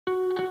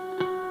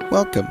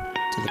Welcome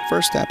to the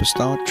First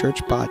Apostolic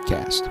Church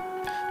Podcast.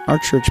 Our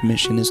church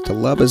mission is to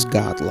love as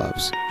God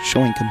loves,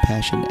 showing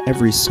compassion to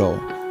every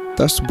soul,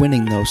 thus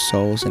winning those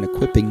souls and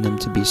equipping them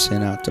to be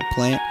sent out to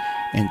plant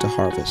and to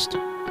harvest.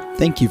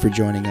 Thank you for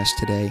joining us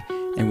today,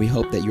 and we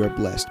hope that you are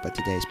blessed by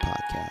today's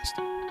podcast.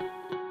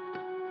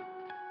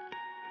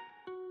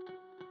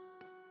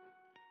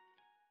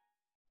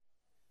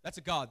 That's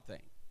a God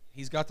thing.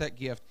 He's got that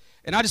gift.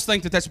 And I just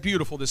think that that's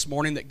beautiful this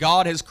morning, that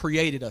God has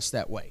created us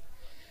that way.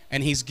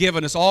 And He's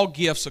given us all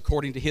gifts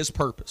according to His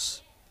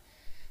purpose.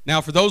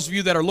 Now, for those of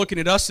you that are looking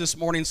at us this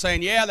morning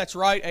saying, yeah, that's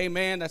right,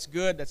 amen, that's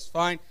good, that's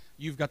fine,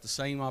 you've got the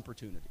same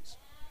opportunities.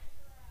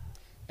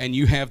 And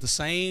you have the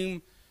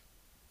same,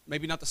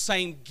 maybe not the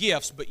same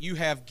gifts, but you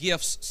have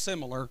gifts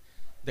similar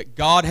that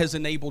God has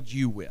enabled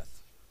you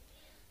with,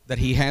 that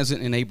He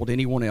hasn't enabled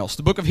anyone else.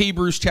 The book of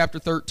Hebrews chapter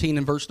 13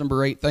 and verse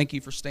number 8, thank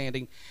you for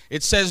standing.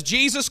 It says,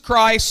 Jesus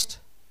Christ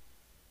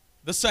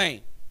the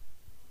same.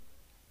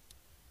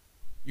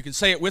 You can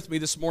say it with me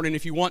this morning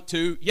if you want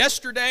to.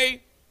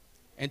 Yesterday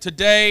and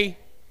today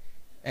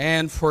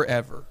and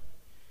forever.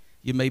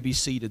 You may be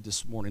seated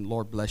this morning.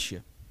 Lord bless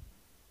you.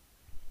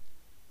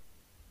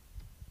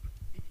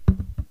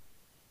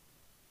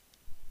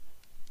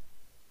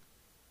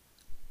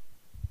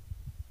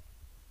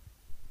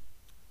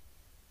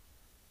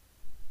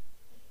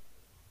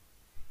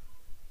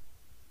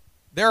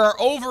 There are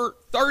over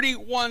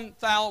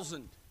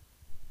 31,000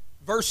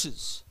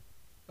 verses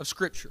of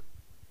Scripture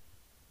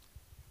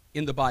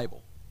in the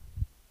Bible.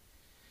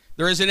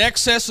 There is in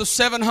excess of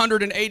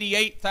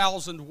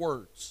 788,000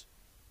 words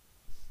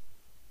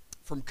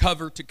from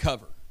cover to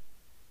cover.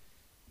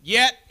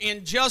 Yet,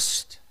 in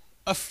just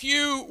a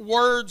few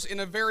words in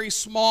a very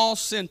small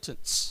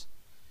sentence,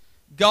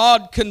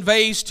 God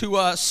conveys to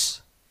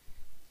us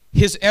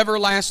His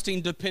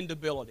everlasting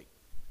dependability,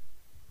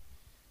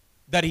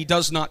 that He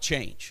does not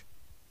change.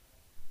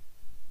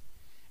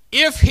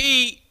 If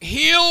He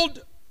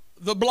healed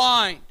the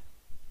blind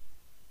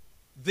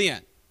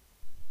then,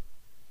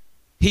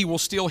 He will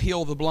still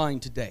heal the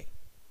blind today.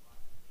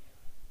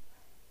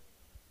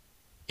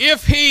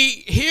 If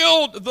He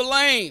healed the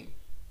lame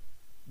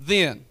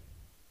then,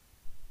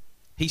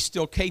 He's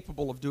still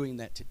capable of doing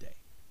that today.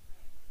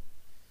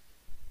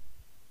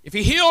 If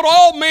He healed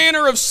all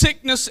manner of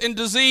sickness and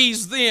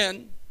disease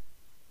then,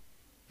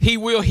 He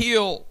will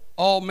heal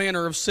all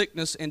manner of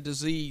sickness and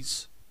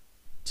disease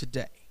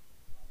today.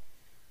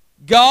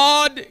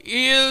 God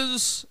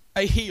is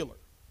a healer.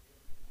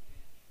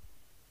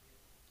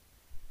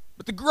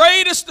 But the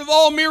greatest of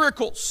all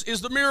miracles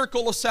is the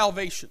miracle of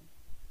salvation.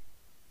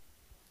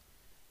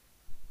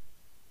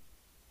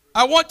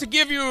 I want to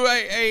give you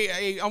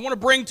I want to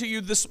bring to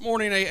you this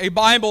morning a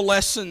Bible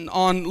lesson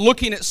on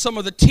looking at some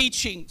of the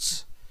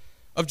teachings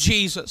of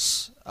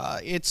Jesus.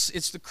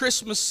 It's the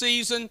Christmas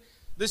season.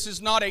 This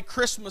is not a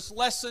Christmas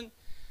lesson,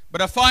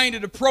 but I find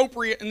it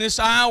appropriate in this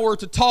hour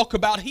to talk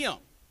about Him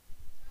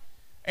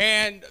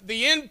and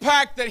the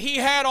impact that He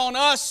had on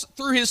us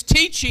through His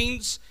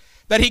teachings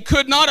that He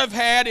could not have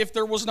had if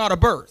there was not a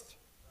birth.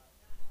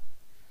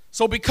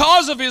 So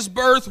because of His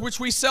birth, which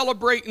we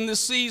celebrate in this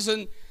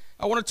season,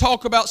 I want to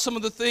talk about some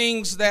of the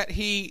things that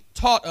He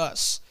taught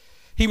us.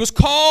 He was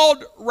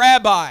called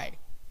Rabbi,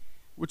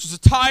 which is a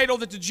title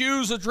that the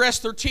Jews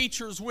addressed their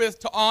teachers with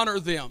to honor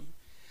them.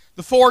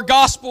 The four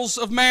Gospels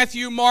of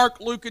Matthew,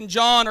 Mark, Luke, and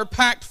John are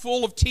packed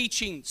full of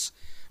teachings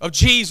of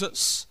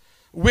Jesus,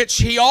 which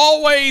He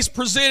always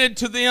presented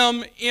to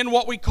them in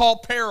what we call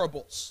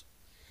parables.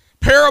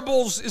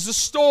 Parables is a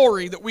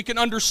story that we can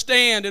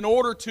understand in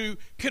order to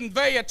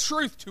convey a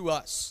truth to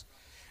us.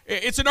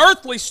 It's an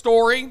earthly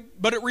story,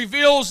 but it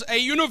reveals a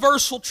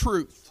universal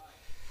truth.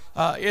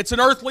 It's an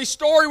earthly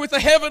story with a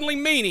heavenly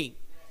meaning.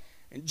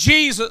 And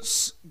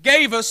Jesus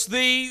gave us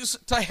these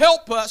to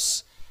help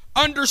us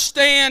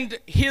understand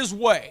His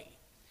way.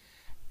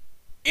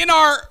 In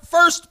our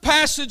first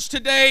passage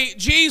today,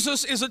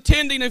 Jesus is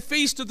attending a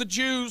feast of the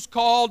Jews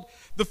called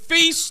the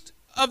Feast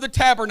of the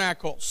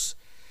Tabernacles.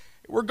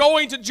 We're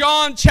going to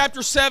John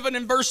chapter 7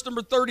 and verse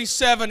number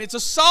 37. It's a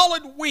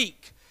solid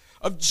week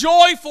of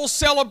joyful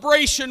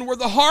celebration where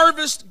the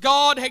harvest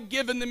God had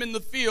given them in the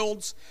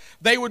fields,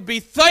 they would be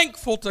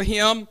thankful to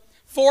Him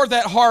for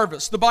that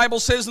harvest. The Bible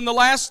says in the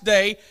last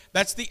day,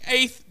 that's the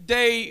 8th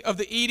day of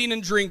the eating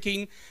and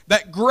drinking,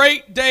 that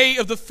great day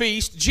of the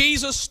feast,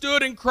 Jesus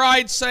stood and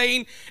cried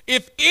saying,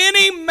 if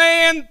any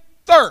man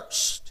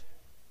thirst,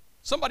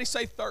 somebody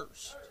say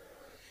thirst.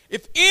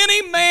 If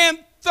any man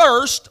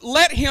thirst,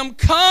 let him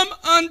come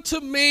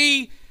unto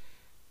me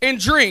and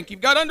drink.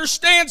 You've got to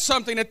understand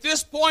something. At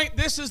this point,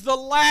 this is the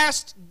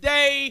last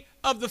day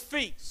of the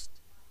feast.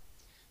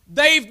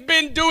 They've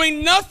been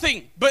doing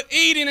nothing but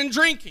eating and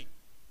drinking.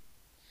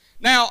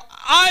 Now,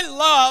 I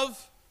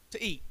love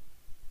to eat.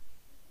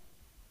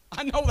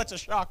 I know that's a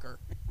shocker.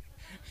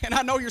 And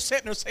I know you're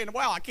sitting there saying,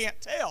 wow, I can't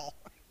tell.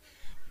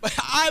 But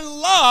I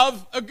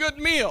love a good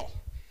meal.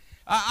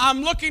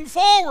 I'm looking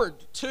forward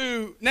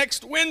to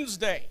next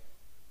Wednesday.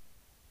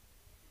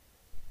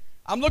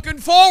 I'm looking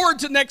forward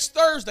to next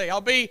Thursday.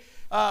 I'll be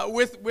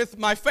with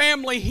my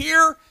family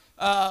here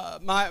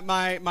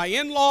my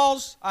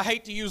in-laws. I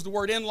hate to use the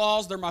word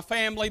in-laws. They're my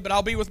family, but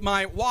I'll be with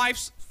my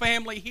wife's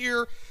family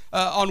here.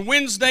 On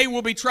Wednesday,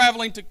 we'll be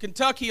traveling to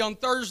Kentucky on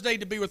Thursday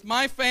to be with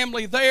my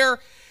family there.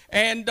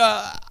 And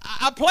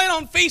I plan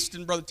on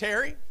feasting, Brother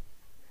Terry.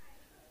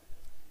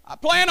 I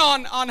plan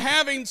on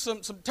having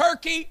some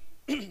turkey.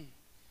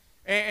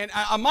 And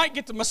I might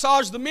get to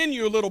massage the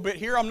menu a little bit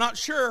here. I'm not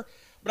sure.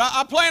 But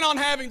I plan on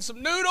having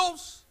some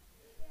noodles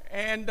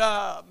and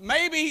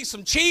maybe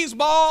some cheese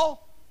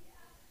ball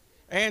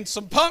and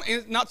some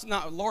pumpkin.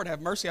 Not Lord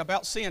have mercy, I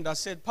about sinned. I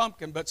said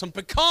pumpkin, but some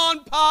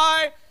pecan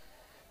pie.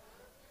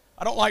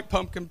 I don't like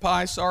pumpkin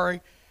pie,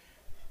 sorry.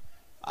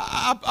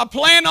 I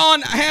plan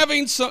on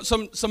having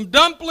some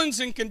dumplings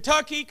in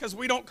Kentucky because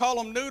we don't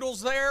call them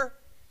noodles there.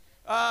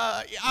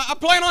 I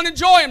plan on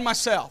enjoying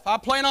myself. I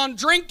plan on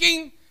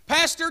drinking,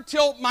 Pastor,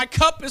 till my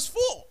cup is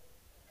full.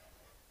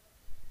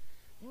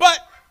 But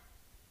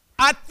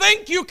I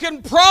think you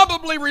can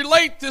probably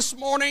relate this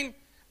morning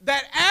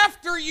that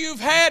after you've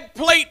had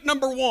plate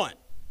number one,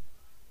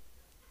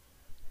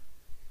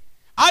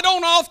 I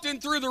don't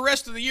often through the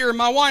rest of the year, and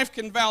my wife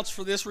can vouch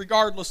for this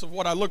regardless of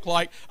what I look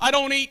like, I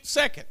don't eat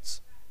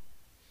seconds.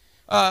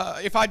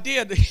 If I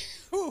did,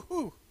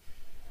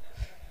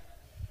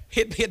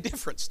 it'd be a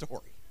different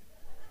story.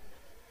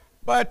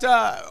 But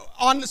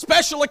on the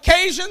special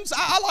occasions,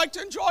 I like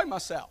to enjoy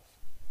myself.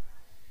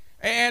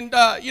 And,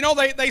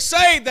 they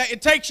say that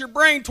it takes your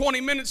brain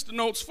 20 minutes to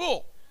know it's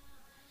full.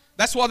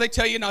 That's why they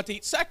tell you not to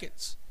eat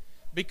seconds.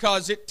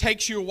 Because it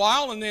takes you a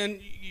while, and then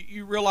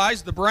you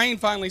realize the brain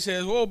finally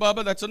says, whoa,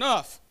 Bubba, that's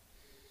enough.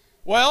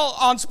 Well,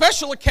 on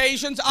special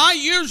occasions, I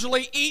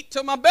usually eat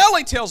till my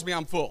belly tells me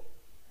I'm full.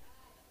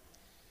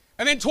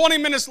 And then 20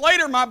 minutes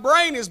later, my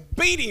brain is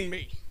beating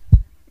me.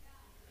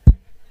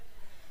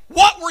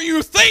 What were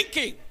you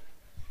thinking?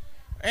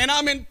 And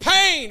I'm in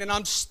pain, and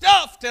I'm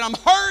stuffed, and I'm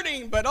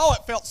hurting, but oh,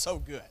 it felt so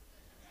good.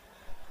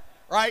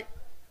 Right?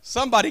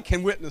 Somebody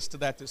can witness to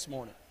that this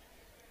morning.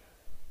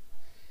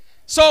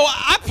 So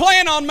I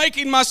plan on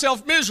making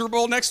myself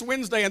miserable next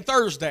Wednesday and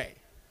Thursday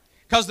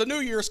because the new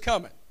year's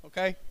coming,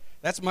 okay?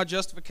 That's my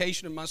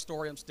justification and my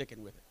story. I'm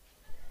sticking with it.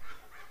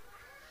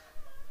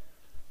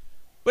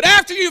 But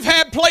after you've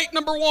had plate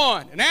number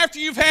one, and after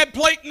you've had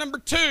plate number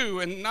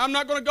two, and I'm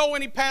not going to go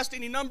past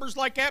any numbers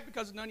like that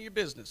because it's none of your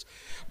business.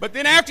 But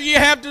then after you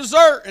have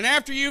dessert, and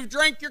after you've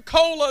drank your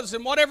colas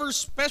and whatever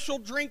special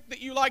drink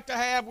that you like to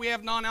have, we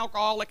have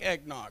non-alcoholic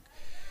eggnog.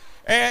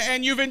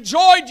 And you've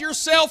enjoyed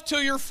yourself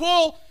till you're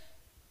full,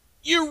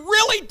 you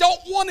really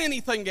don't want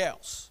anything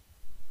else.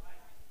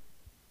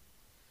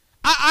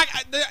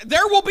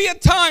 There will be a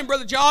time,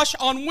 Brother Josh,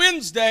 on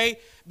Wednesday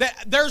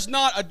that there's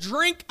not a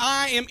drink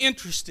I am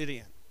interested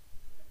in.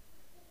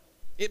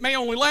 It may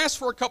only last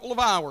for a couple of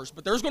hours,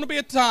 but there's going to be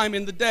a time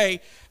in the day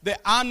that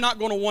I'm not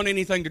going to want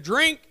anything to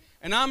drink,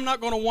 and I'm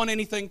not going to want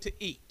anything to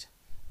eat.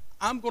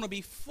 I'm going to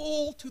be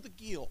full to the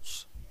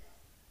gills.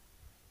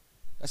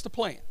 That's the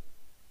plan.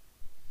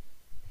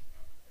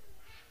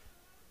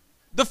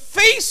 The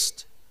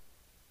Feast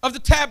of the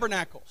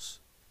Tabernacles.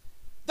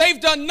 They've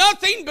done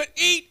nothing but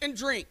eat and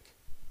drink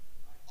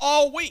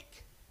all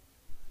week.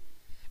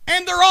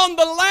 And they're on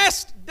the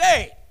last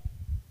day.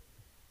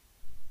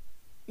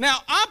 Now,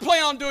 I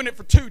plan on doing it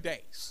for 2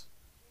 days.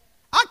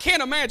 I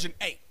can't imagine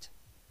 8.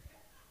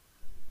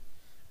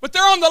 But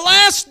they're on the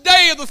last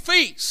day of the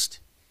feast.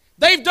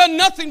 They've done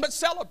nothing but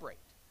celebrate.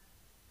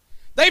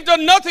 They've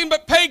done nothing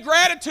but pay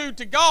gratitude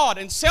to God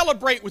and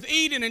celebrate with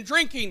eating and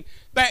drinking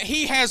that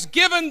He has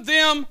given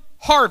them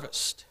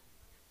harvest.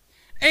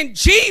 And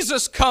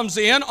Jesus comes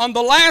in on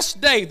the last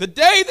day, the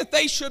day that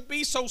they should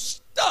be so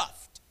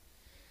stuffed,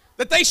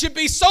 that they should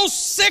be so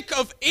sick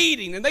of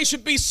eating and they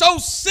should be so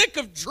sick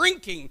of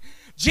drinking.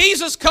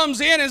 Jesus comes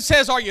in and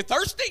says, are you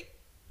thirsty?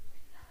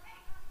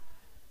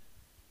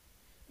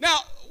 Now,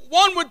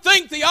 one would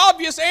think the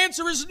obvious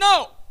answer is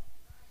no.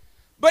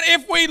 But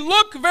if we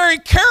look very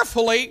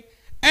carefully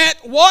at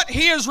what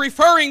He is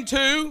referring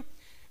to,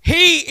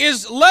 He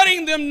is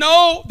letting them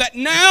know that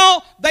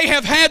now they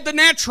have had the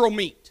natural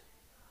meat.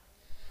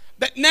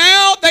 That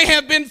now they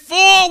have been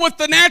full with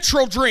the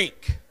natural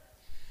drink.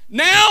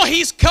 Now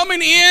He's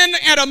coming in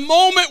at a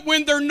moment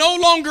when they're no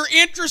longer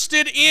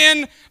interested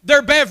in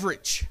their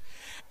beverage.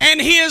 And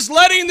He is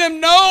letting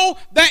them know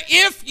that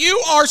if you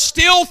are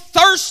still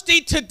thirsty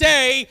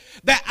today,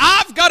 that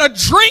I've got a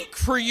drink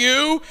for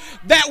you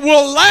that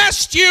will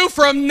last you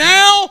from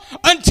now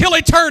until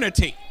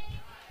eternity.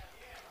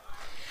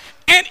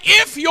 And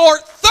if you're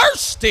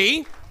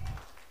thirsty,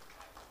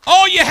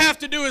 all you have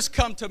to do is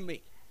come to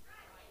me.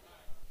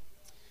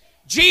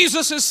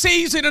 Jesus is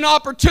seizing an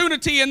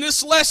opportunity in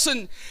this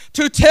lesson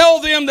to tell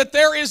them that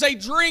there is a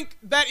drink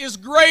that is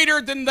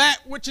greater than that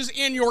which is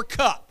in your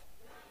cup.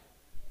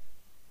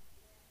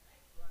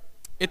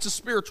 It's a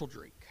spiritual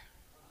drink.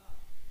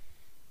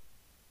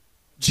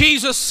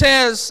 Jesus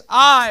says,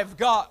 I've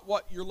got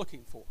what you're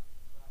looking for.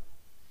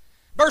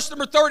 Verse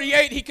number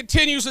 38, He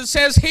continues and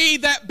says, He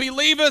that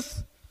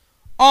believeth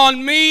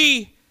on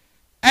me,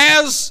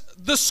 as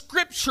the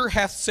Scripture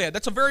hath said.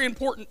 That's a very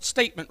important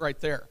statement right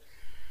there.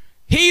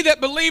 He that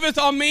that believeth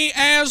on me,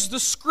 as the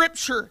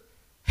Scripture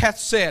hath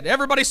said.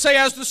 Everybody say,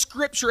 as the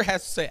Scripture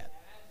hath said.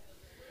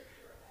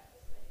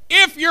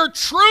 If you're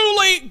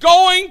truly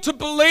going to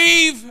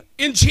believe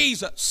in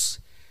Jesus,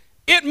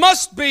 it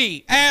must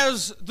be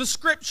as the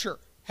Scripture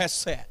has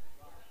said.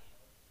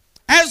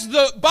 As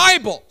the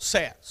Bible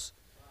says.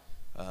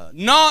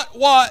 Not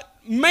what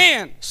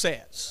man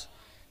says.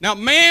 Now,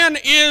 man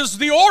is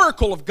the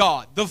oracle of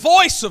God, the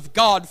voice of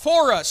God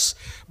for us.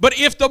 But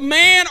if the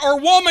man or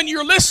woman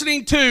you're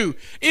listening to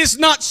is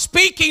not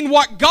speaking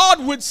what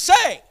God would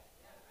say,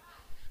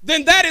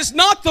 then that is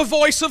not the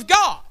voice of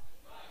God.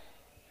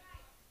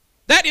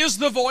 That is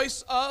the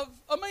voice of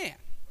a man.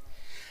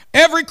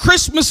 Every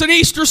Christmas and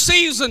Easter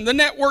season, the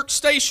network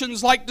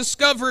stations like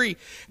Discovery,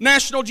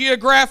 National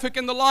Geographic,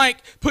 and the like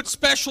put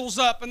specials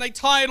up, and they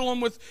title them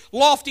with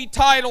lofty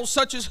titles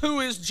such as Who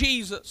is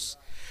Jesus?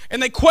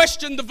 And they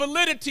question the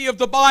validity of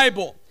the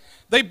Bible.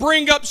 They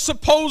bring up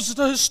supposed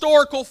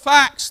historical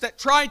facts that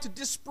try to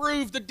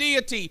disprove the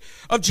deity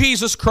of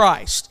Jesus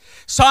Christ.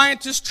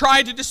 Scientists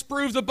try to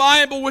disprove the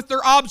Bible with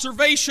their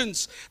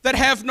observations that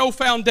have no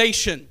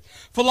foundation.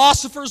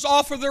 Philosophers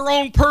offer their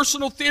own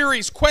personal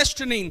theories,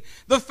 questioning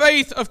the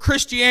faith of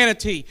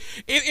Christianity.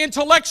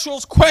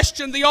 Intellectuals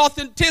question the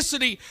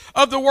authenticity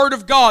of the Word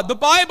of God. The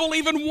Bible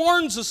even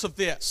warns us of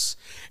this.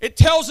 It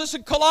tells us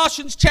in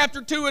Colossians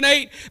chapter 2 and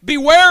 8,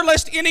 beware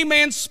lest any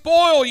man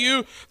spoil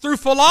you through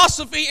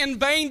philosophy and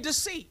vain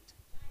deceit.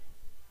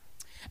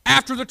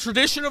 After the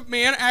tradition of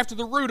men, after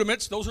the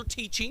rudiments, those are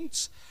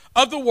teachings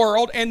of the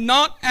world, and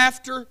not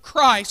after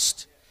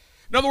Christ.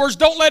 In other words,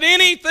 don't let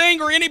anything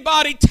or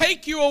anybody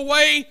take you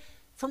away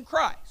from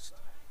Christ.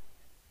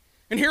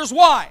 And here's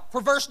why.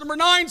 For verse number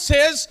 9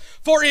 says,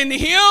 for in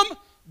Him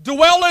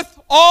dwelleth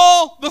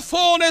all the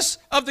fullness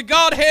of the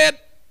Godhead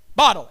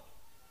bodily.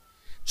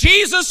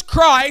 Jesus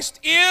Christ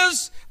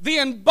is the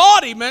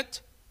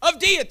embodiment of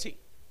deity.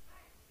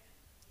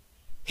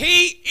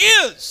 He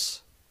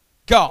is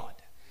God.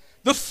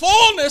 The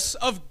fullness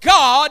of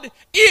God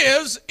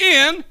is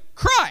in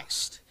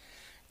Christ.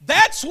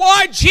 That's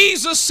why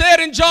Jesus said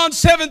in John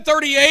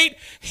 7:38,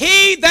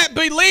 he that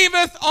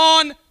believeth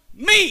on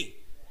me,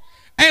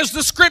 as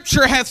the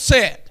Scripture hath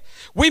said.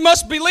 We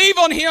must believe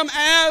on Him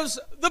as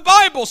the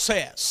Bible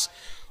says.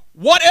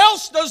 What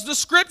else does the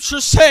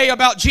Scripture say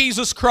about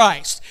Jesus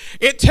Christ?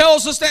 It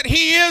tells us that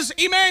He is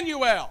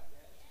Emmanuel,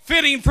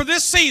 fitting for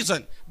this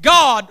season,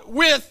 God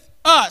with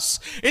us.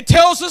 It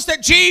tells us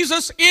that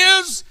Jesus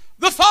is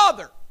the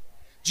Father.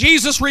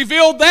 Jesus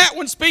revealed that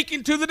when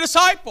speaking to the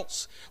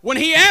disciples, when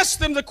He asked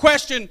them the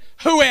question,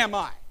 who am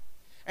I?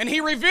 And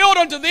He revealed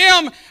unto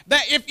them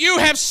that if you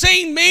have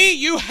seen me,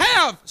 you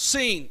have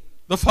seen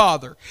the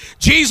Father.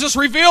 Jesus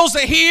reveals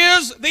that He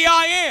is the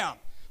I am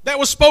that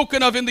was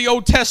spoken of in the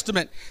Old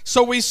Testament.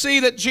 So we see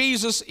that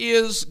Jesus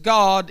is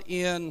God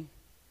in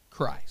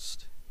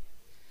Christ.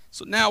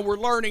 So now we're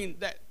learning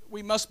that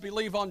we must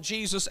believe on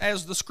Jesus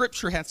as the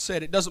Scripture hath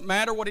said. It doesn't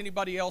matter what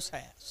anybody else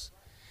has.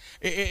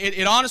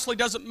 It honestly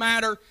doesn't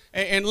matter.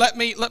 And let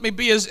me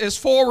be as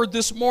forward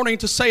this morning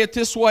to say it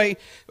this way,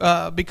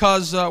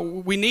 because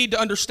we need to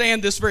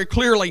understand this very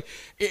clearly.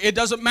 It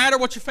doesn't matter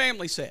what your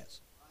family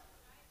says.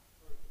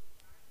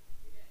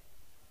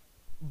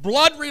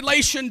 Blood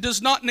relation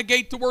does not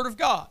negate the Word of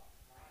God.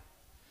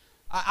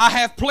 I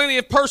have plenty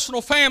of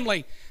personal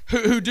family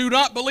who do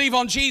not believe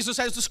on Jesus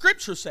as the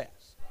Scripture says.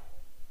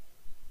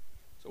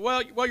 So,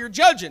 well, you're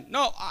judging.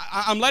 No,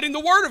 I'm letting the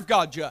Word of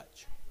God judge.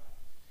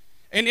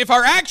 And if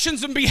our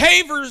actions and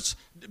behaviors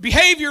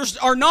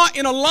are not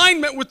in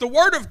alignment with the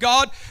Word of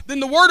God, then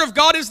the Word of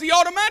God is the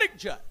automatic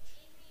judge.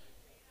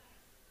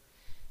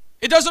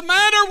 It doesn't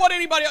matter what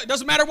anybody else, it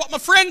doesn't matter what my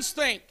friends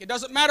think. It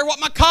doesn't matter what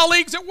my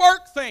colleagues at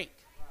work think.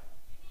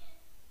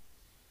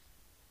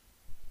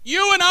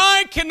 You and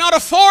I cannot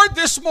afford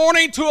this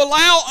morning to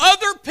allow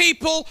other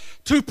people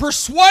to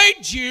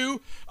persuade you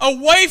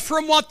away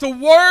from what the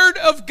Word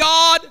of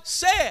God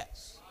says.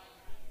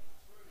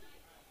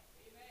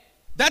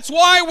 That's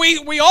why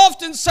we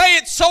often say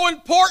it's so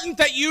important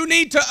that you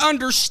need to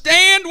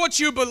understand what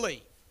you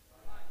believe.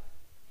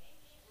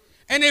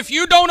 And if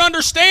you don't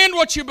understand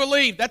what you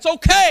believe, that's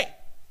okay.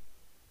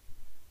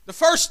 The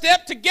first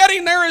step to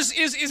getting there is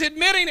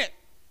admitting it.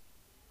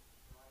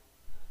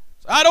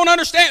 So I don't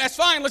understand. That's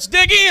fine. Let's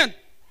dig in.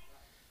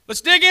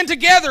 Let's dig in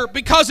together,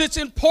 because it's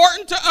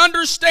important to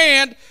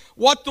understand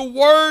what the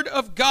Word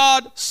of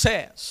God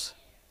says.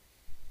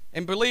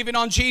 And believing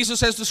on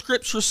Jesus, as the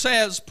Scripture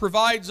says,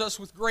 provides us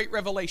with great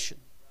revelation.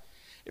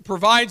 It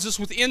provides us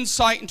with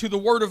insight into the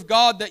Word of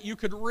God that you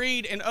could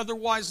read and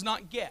otherwise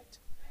not get,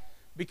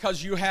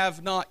 because you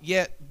have not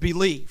yet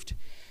believed.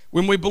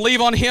 When we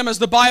believe on Him, as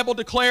the Bible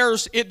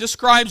declares, it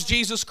describes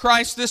Jesus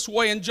Christ this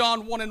way in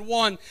John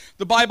 1:1.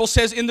 The Bible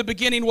says, in the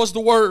beginning was the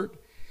Word,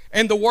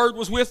 and the Word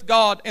was with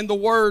God, and the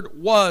Word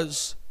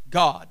was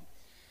God.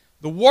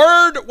 The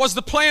Word was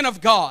the plan of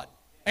God,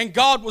 and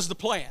God was the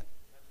plan.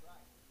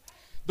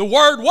 The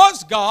Word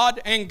was God,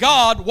 and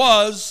God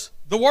was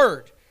the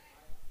Word.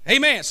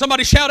 Amen.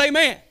 Somebody shout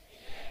amen.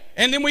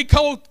 And then we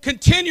go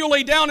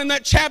continually down in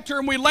that chapter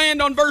and we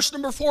land on verse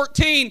number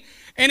 14.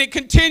 And it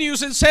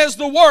continues and says,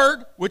 the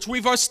Word, which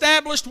we've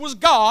established was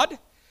God,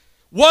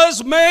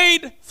 was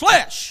made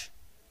flesh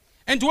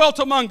and dwelt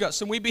among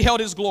us. And we beheld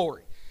His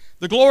glory.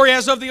 The glory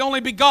as of the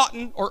only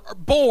begotten or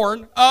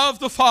born of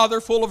the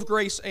Father, full of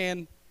grace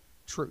and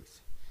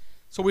truth.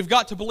 So we've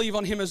got to believe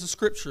on Him as the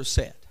Scripture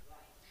said.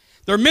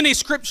 There are many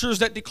scriptures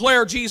that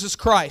declare Jesus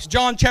Christ.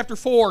 John chapter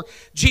 4,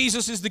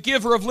 Jesus is the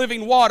giver of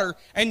living water,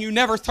 and you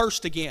never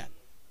thirst again.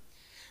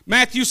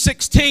 Matthew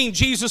 16,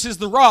 Jesus is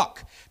the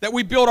rock that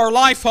we build our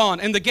life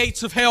on, and the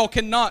gates of hell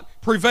cannot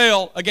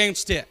prevail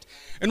against it.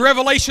 In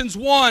Revelations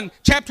 1,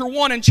 chapter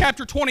 1 and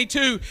chapter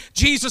 22,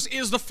 Jesus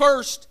is the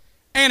first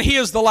and He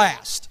is the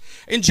last.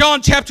 In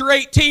John chapter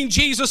 18,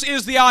 Jesus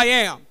is the I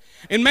am.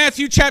 In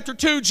Matthew chapter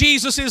 2,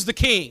 Jesus is the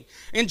King.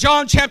 In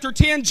John chapter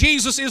 10,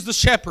 Jesus is the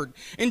shepherd.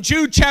 In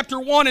Jude chapter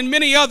 1 and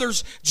many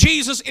others,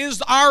 Jesus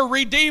is our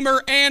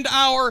Redeemer and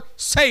our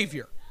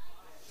Savior.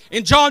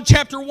 In John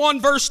chapter 1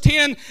 verse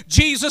 10,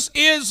 Jesus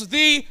is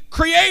the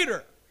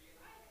Creator.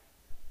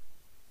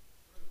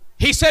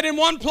 He said in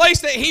one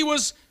place that He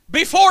was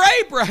before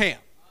Abraham.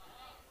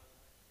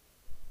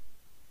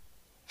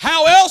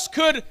 How else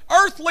could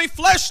earthly,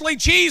 fleshly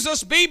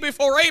Jesus be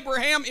before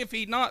Abraham if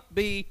He not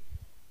be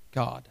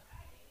God?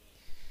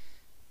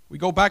 We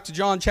go back to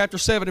John chapter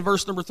 7 and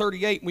verse number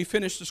 38, and we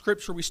finish the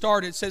scripture we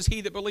started. It says, He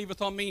that believeth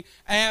on me,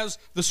 as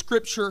the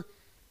scripture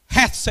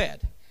hath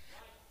said,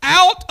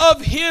 out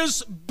of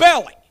His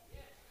belly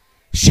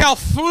shall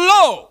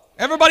flow.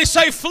 Everybody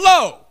say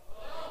flow.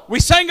 We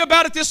sang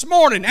about it this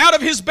morning. Out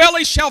of His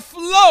belly shall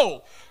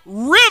flow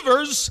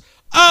rivers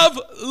of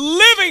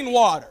living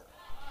water.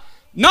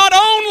 Not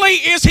only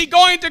is He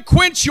going to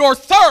quench your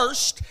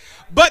thirst,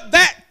 but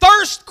that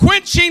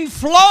thirst-quenching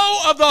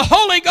flow of the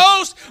Holy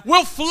Ghost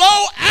will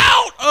flow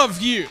out of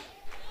you.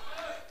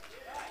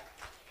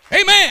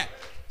 Amen.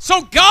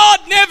 So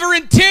God never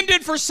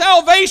intended for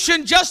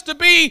salvation just to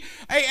be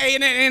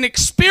an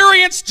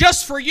experience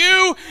just for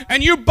you,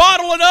 and you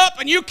bottle it up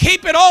and you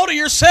keep it all to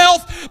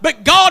yourself.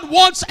 But God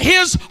wants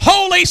His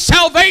holy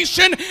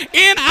salvation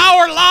in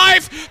our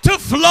life to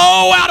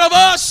flow out of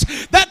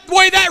us. That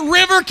way that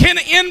river can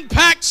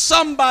impact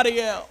somebody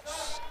else.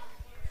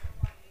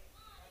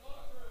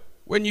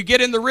 When you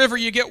get in the river,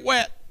 you get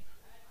wet.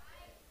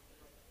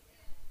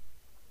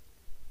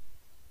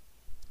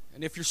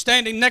 And if you're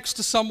standing next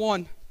to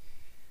someone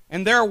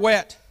and they're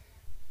wet,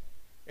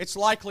 it's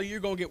likely you're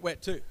going to get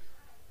wet too.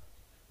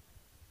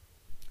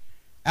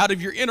 Out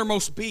of your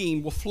innermost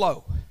being will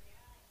flow,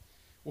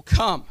 will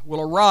come,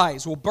 will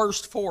arise, will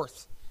burst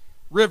forth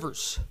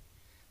rivers.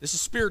 This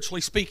is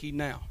spiritually speaking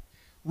now.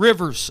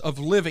 Rivers of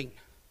living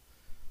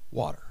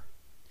water.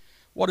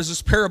 What is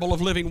this parable of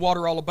living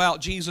water all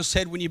about? Jesus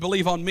said, when you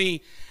believe on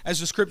me,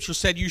 as the scripture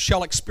said, you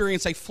shall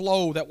experience a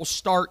flow that will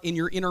start in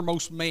your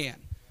innermost man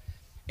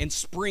and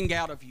spring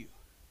out of you.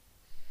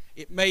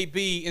 It may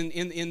be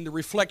in the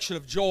reflection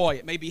of joy.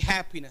 It may be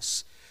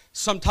happiness,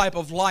 some type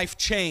of life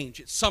change.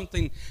 It's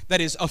something that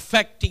is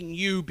affecting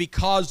you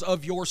because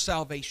of your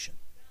salvation.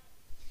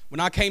 When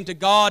I came to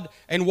God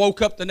and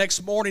woke up the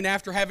next morning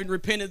after having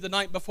repented the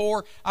night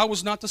before, I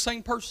was not the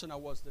same person I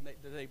was the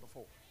day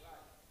before.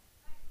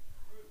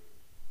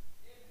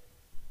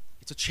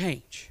 It's a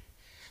change.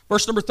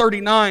 Verse number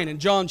 39 in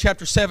John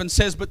chapter 7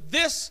 says, But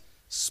this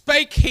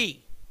spake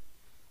He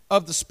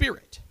of the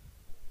Spirit,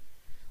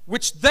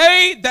 which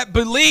they that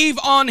believe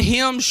on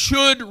Him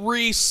should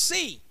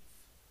receive.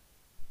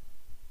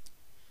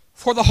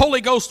 For the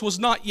Holy Ghost was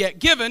not yet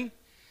given,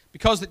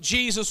 because that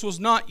Jesus was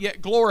not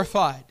yet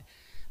glorified.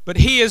 But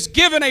He has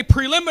given a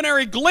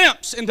preliminary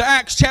glimpse into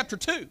Acts chapter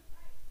 2.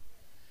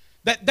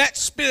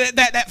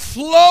 That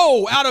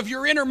flow out of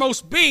your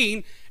innermost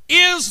being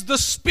is the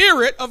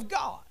Spirit of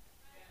God,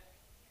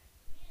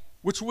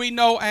 which we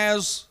know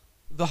as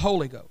the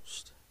Holy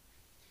Ghost.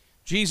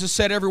 Jesus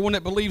said, everyone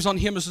that believes on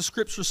Him, as the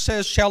Scripture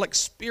says, shall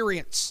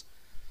experience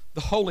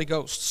the Holy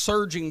Ghost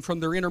surging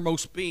from their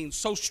innermost being,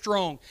 so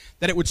strong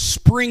that it would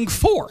spring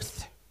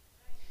forth,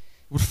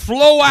 it would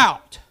flow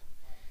out,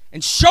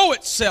 and show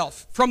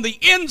itself from the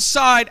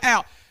inside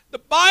out. The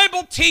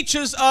Bible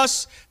teaches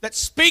us that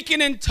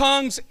speaking in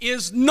tongues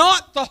is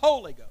not the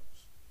Holy Ghost.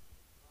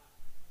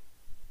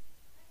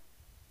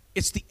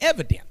 It's the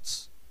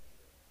evidence.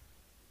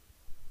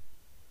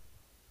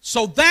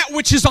 So that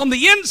which is on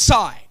the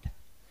inside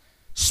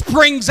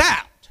springs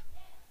out.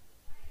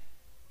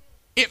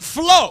 It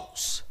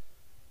flows.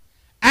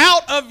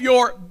 Out of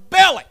your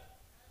belly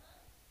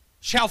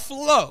shall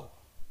flow.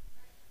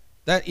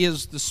 That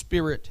is the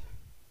Spirit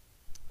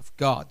of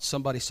God.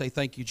 Somebody say,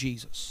 thank you,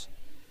 Jesus.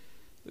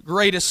 The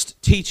greatest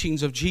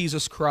teachings of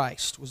Jesus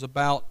Christ was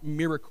about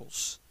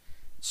miracles,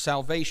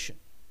 salvation,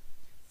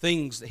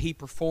 things that He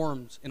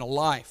performed in a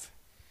life.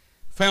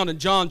 Found in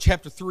John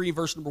chapter 3,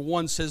 verse number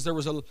 1 says, there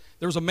was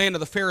a man of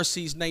the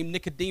Pharisees named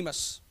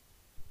Nicodemus,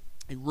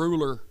 a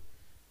ruler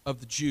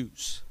of the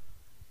Jews.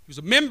 He was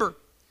a member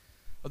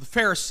of the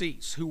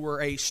Pharisees, who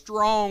were a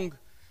strong,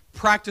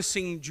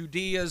 practicing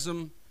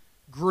Judaism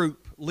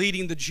group,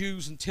 leading the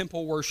Jews in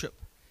temple worship.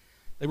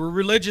 They were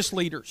religious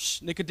leaders.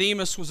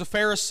 Nicodemus was a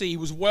Pharisee. He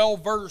was well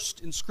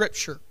versed in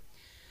Scripture.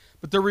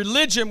 But their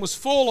religion was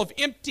full of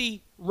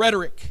empty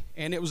rhetoric.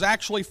 And it was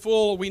actually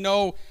full, we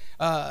know,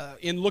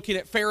 in looking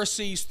at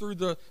Pharisees through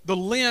the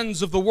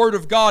lens of the Word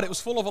of God, it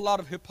was full of a lot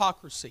of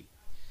hypocrisy.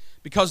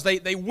 Because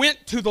they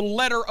went to the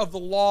letter of the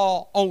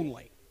law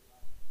only.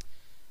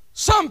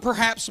 Some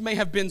perhaps may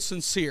have been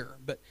sincere.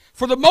 But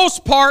for the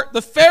most part,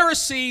 the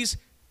Pharisees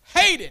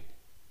hated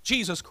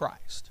Jesus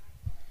Christ.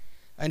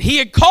 And he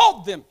had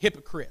called them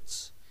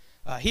hypocrites.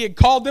 He had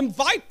called them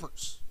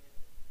vipers.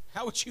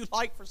 How would you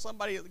like for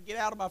somebody to get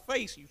out of my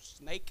face, you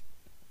snake?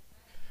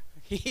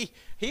 He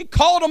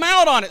called them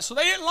out on it, so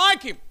they didn't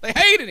like him. They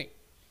hated him.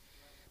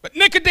 But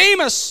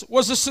Nicodemus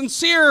was a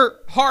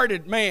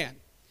sincere-hearted man.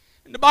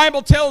 And the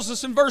Bible tells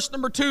us in verse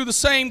number 2, the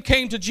same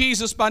came to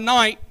Jesus by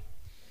night.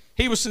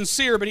 He was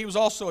sincere, but he was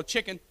also a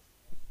chicken.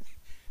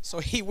 So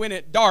he went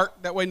at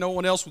dark, that way no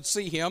one else would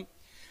see him.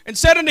 And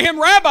said unto him,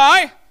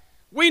 Rabbi,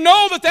 we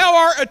know that thou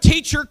art a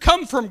teacher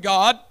come from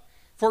God,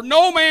 for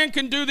no man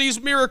can do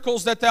these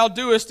miracles that thou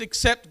doest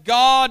except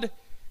God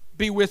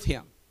be with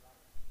him.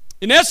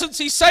 In essence,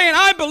 he's saying,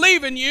 I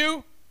believe in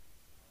you.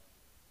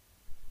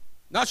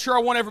 Not sure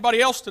I want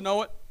everybody else to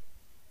know it,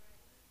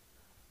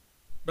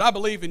 but I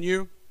believe in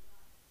you.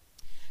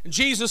 And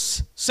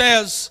Jesus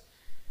says,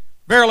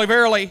 Verily,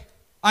 verily,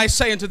 I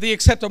say unto thee,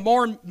 except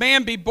a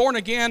man be born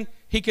again,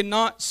 he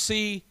cannot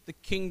see the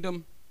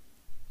kingdom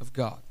of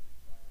God.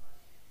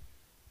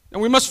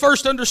 And we must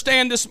first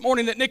understand this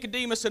morning that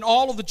Nicodemus and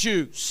all of the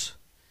Jews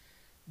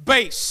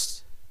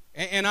based,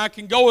 and I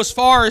can go as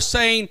far as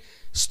saying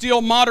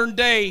still modern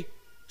day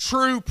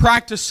true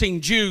practicing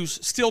Jews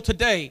still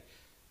today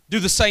do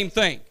the same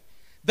thing.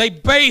 They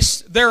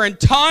base their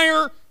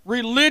entire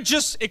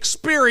religious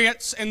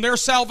experience and their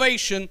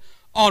salvation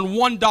on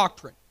one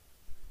doctrine.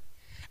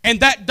 And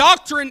that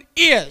doctrine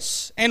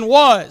is and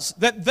was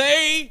that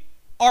they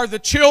are the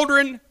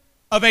children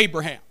of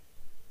Abraham.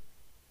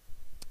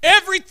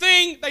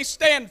 Everything they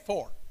stand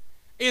for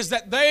is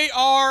that they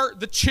are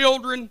the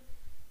children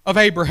of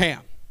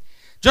Abraham.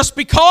 Just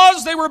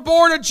because they were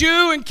born a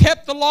Jew and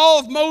kept the law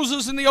of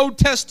Moses in the Old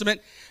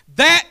Testament,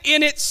 that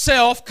in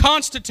itself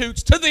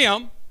constitutes to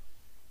them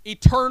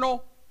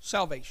eternal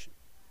salvation.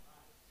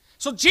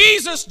 So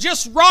Jesus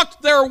just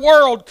rocked their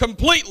world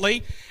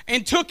completely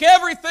and took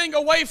everything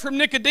away from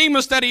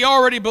Nicodemus that he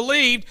already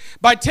believed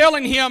by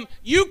telling him,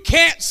 you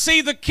can't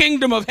see the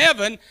kingdom of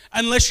heaven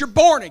unless you're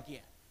born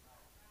again.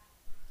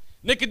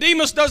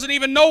 Nicodemus doesn't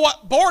even know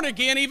what born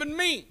again even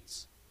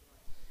means.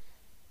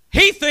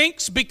 He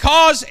thinks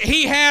because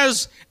he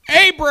has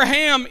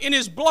Abraham in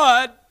his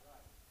blood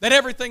that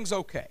everything's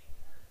okay.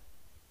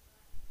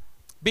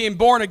 Being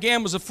born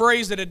again was a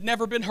phrase that had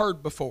never been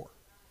heard before.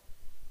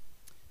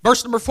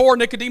 Verse number 4,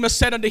 Nicodemus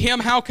said unto him,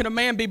 How can a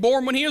man be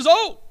born when he is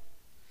old?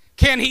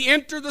 Can he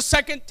enter the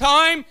second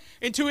time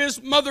into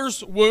his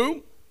mother's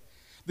womb?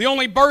 The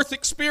only birth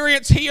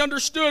experience he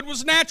understood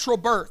was natural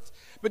birth.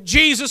 But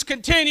Jesus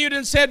continued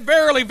and said,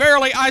 Verily,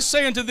 verily, I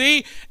say unto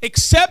thee,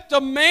 except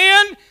a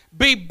man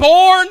be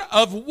born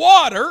of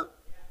water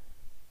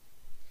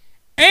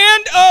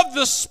and of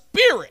the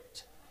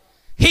Spirit,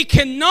 he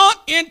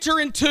cannot enter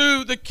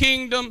into the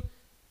kingdom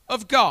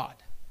of God.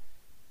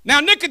 Now,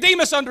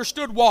 Nicodemus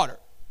understood water.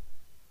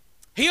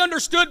 He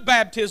understood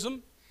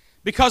baptism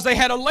because they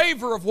had a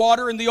laver of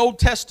water in the Old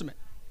Testament.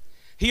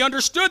 He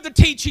understood the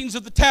teachings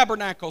of the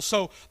tabernacle.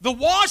 So the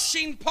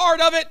washing part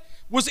of it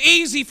was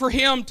easy for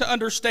him to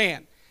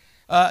understand.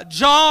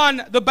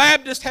 John the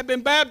Baptist had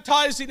been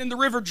baptizing in the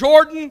River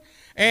Jordan,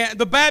 and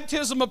the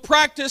baptism of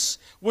practice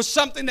was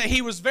something that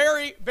he was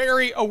very,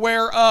 very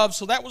aware of,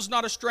 so that was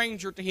not a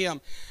stranger to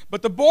him.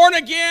 But the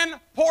born-again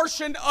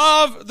portion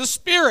of the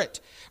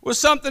Spirit was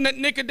something that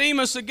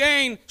Nicodemus,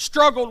 again,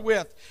 struggled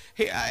with.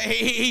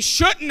 He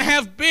shouldn't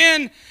have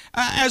been,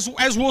 as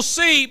we'll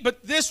see,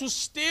 but this was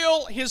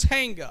still his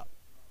hang-up.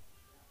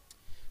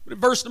 But in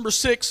verse number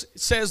 6, it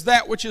says,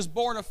 That which is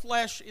born of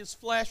flesh is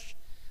flesh,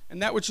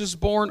 and that which is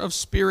born of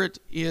spirit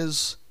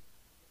is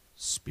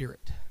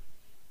spirit.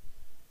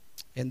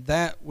 And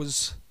that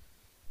was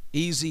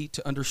easy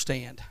to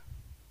understand.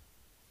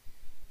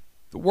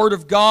 The Word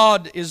of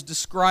God is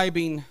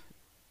describing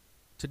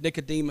to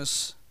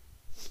Nicodemus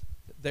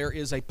that there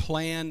is a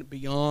plan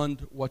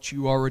beyond what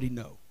you already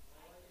know.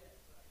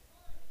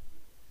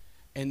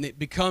 And it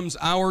becomes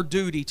our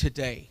duty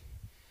today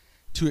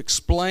to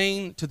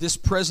explain to this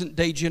present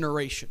day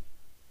generation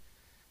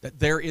that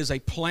there is a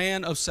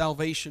plan of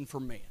salvation for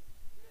man.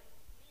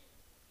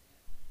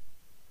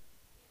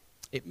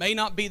 It may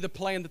not be the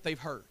plan that they've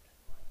heard,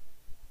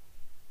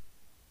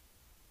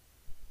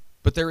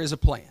 but there is a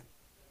plan.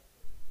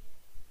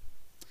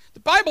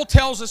 The Bible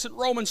tells us in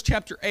Romans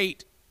chapter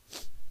 8,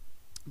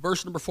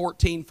 verse number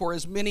 14, For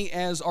as many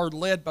as are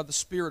led by the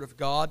Spirit of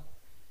God,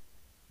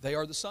 they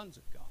are the sons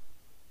of God.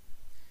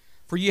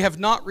 For ye have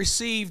not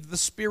received the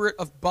spirit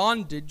of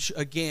bondage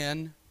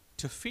again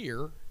to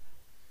fear,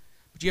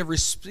 but ye have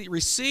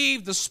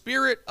received the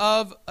spirit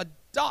of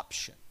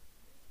adoption,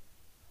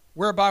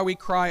 whereby we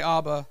cry,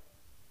 Abba,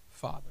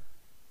 Father.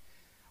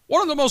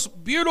 One of the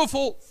most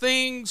beautiful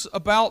things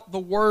about the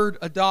word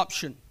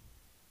adoption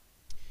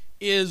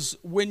is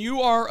when you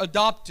are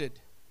adopted,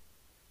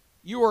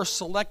 you are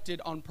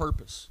selected on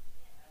purpose.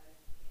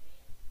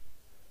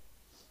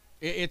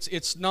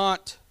 It's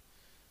not,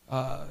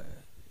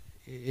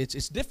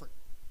 it's different.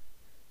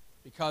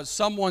 Because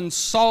someone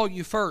saw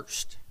you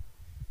first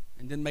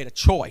and then made a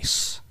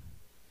choice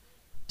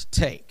to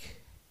take.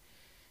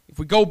 If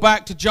we go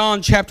back to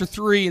John chapter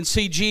 3 and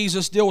see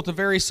Jesus deal with the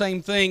very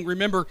same thing,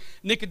 remember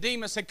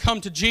Nicodemus had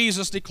come to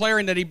Jesus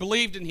declaring that he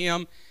believed in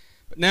him,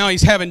 but now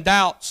he's having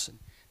doubts.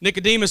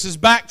 Nicodemus is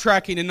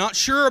backtracking and not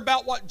sure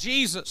about what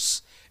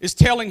Jesus is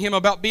telling him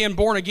about being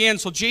born again.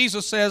 So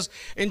Jesus says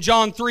in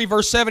John 3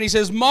 verse 7, he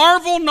says,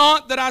 "Marvel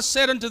not that I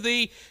said unto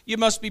thee, you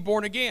must be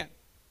born again."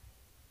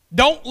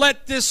 Don't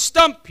let this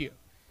stump you.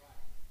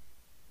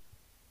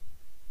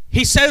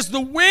 He says, "The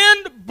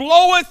wind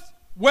bloweth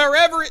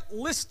wherever it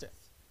listeth."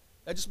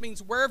 That just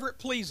means wherever it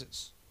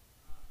pleases.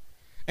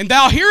 "And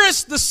thou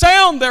hearest the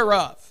sound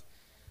thereof,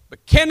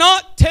 but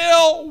cannot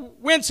tell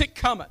whence it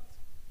cometh,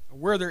 or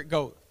whither it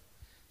goeth.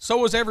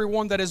 So is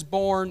everyone that is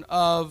born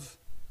of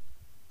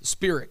the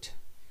Spirit."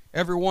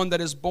 Everyone that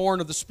is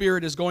born of the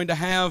Spirit is going to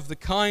have the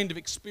kind of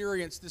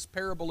experience this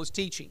parable is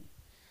teaching.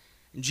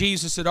 And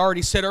Jesus had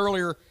already said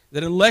earlier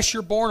that unless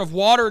you're born of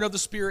water and of the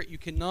Spirit, you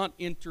cannot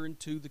enter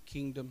into the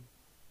kingdom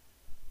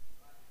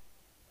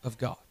of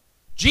God.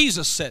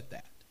 Jesus said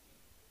that.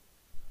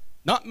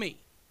 Not me.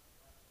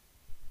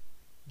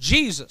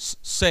 Jesus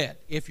said,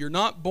 if you're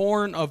not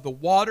born of the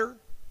water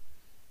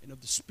and of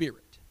the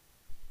Spirit,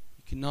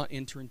 you cannot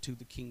enter into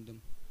the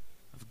kingdom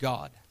of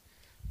God.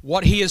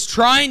 What he is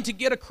trying to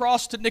get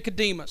across to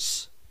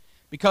Nicodemus,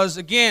 because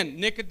again,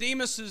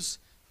 Nicodemus's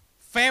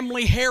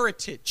family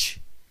heritage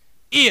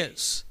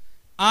is,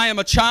 I am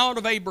a child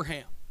of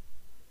Abraham,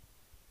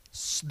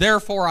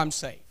 therefore I'm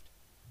saved.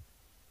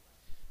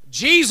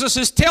 Jesus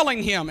is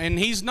telling him, and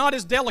he's not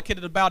as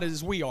delicate about it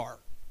as we are.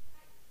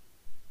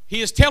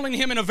 He is telling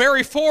him in a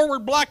very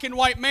forward, black and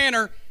white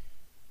manner,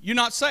 you're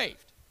not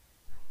saved.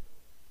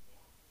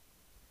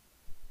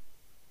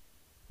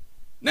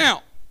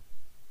 Now,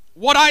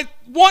 what I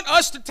want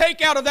us to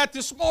take out of that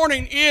this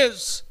morning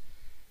is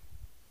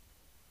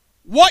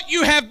what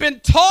you have been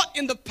taught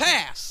in the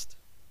past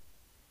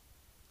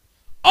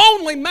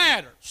only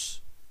matters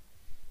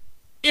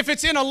if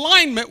it's in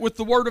alignment with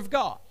the Word of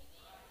God.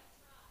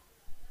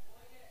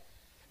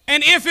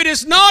 And if it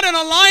is not in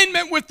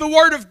alignment with the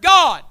Word of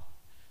God,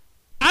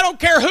 I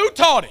don't care who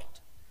taught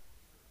it.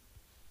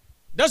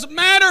 Doesn't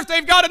matter if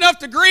they've got enough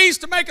degrees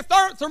to make a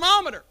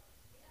thermometer.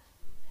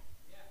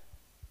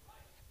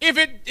 If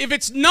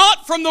it's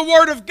not from the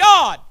Word of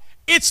God,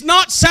 it's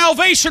not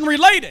salvation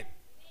related.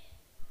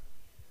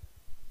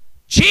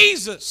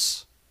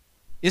 Jesus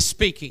is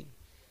speaking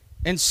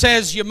and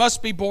says you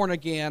must be born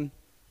again,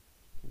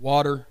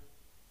 water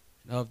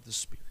and of the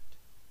Spirit.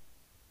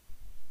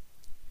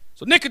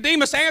 So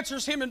Nicodemus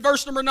answers him in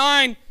verse number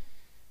 9.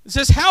 It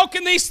says, "How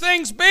can these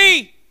things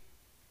be?"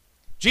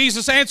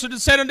 Jesus answered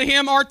and said unto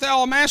him, "Art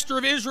thou a master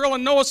of Israel,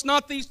 and knowest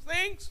not these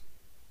things?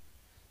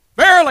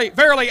 Verily,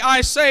 verily,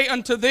 I say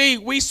unto thee,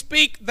 we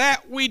speak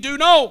that we do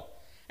know,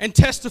 and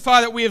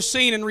testify that we have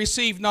seen, and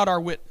receive not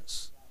our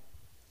witness.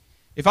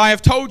 If I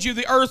have told you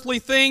the earthly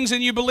things,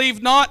 and you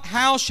believe not,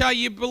 how shall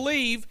you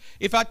believe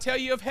if I tell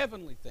you of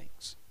heavenly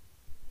things?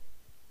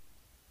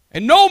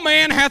 And no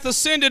man hath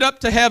ascended up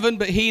to heaven,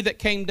 but he that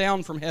came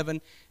down from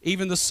heaven,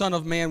 even the Son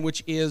of Man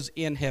which is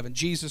in heaven."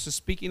 Jesus is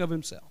speaking of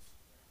himself.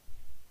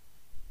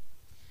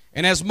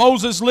 "And as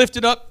Moses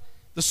lifted up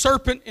the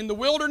serpent in the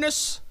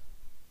wilderness,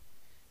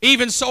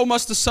 even so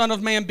must the Son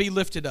of Man be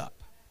lifted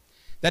up,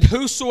 that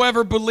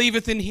whosoever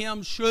believeth in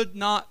him should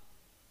not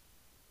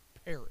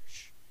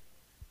perish,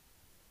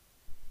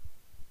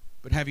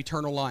 but have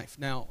eternal life."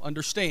 Now,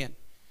 understand,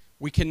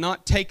 we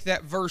cannot take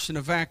that verse in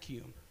a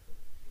vacuum,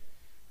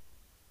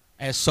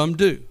 as some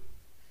do,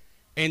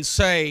 and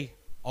say,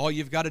 all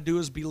you've got to do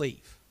is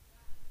believe.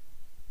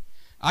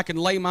 I can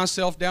lay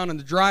myself down in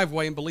the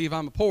driveway and believe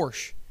I'm a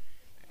Porsche,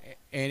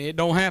 and it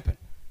don't happen.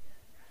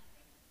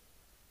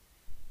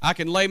 I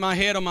can lay my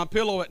head on my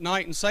pillow at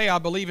night and say I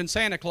believe in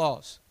Santa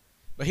Claus,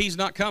 but he's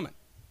not coming.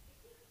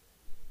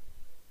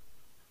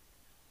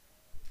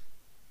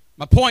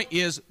 My point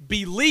is,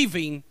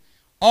 believing,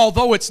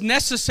 although it's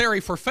necessary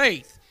for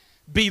faith,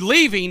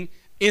 believing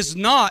is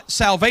not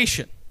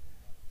salvation.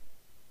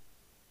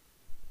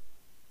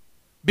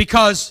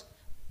 Because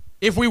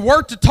if we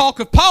were to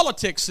talk of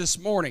politics this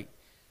morning,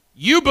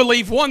 you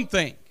believe one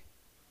thing,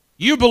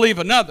 you believe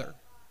another,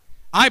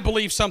 I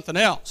believe something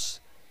else.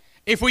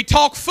 If we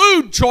talk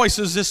food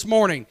choices this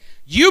morning,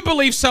 you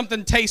believe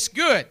something tastes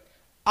good,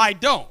 I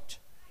don't.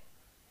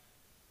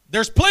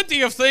 There's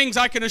plenty of things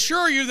I can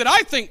assure you that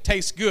I think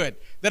taste good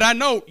that I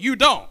know you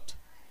don't.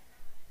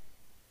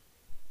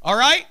 All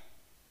right?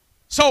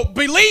 So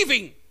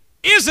believing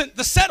isn't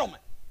the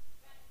settlement.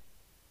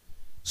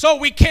 So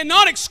we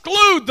cannot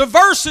exclude the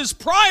verses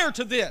prior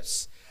to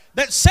this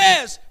that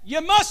says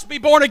you must be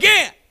born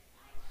again.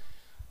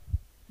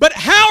 But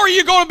how are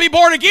you going to be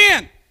born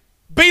again?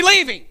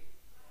 Believing.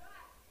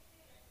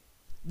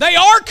 They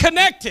are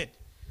connected,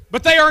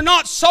 but they are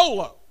not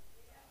solo.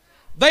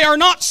 They are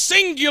not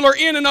singular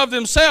in and of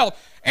themselves.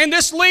 And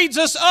this leads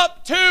us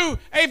up to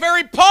a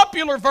very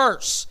popular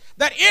verse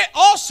that it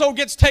also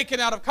gets taken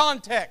out of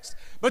context.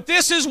 But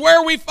this is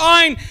where we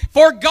find,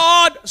 for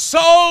God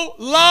so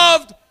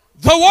loved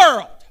the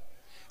world,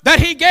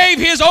 that He gave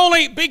His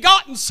only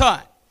begotten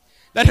Son,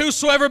 that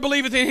whosoever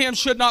believeth in Him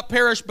should not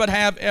perish, but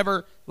have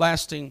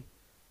everlasting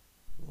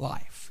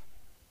life.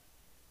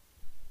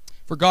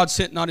 For God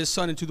sent not His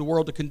Son into the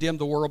world to condemn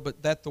the world,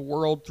 but that the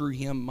world through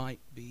Him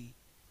might be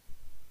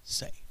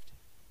saved.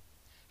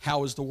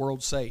 How is the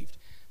world saved?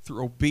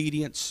 Through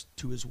obedience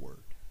to His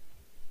Word.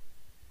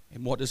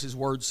 And what does His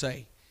Word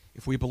say?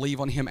 If we believe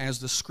on Him, as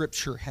the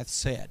Scripture hath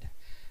said,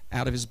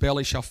 out of His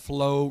belly shall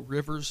flow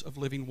rivers of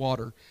living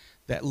water.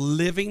 That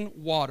living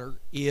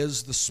water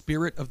is the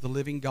Spirit of the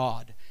living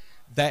God.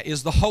 That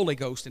is the Holy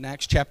Ghost in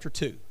Acts chapter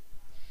 2.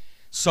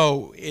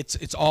 So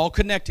it's all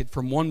connected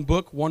from one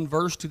book, one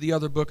verse, to the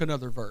other book,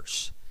 another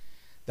verse.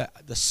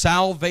 The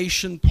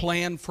salvation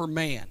plan for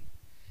man.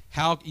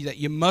 How that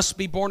you must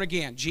be born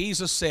again.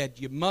 Jesus said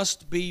you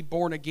must be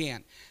born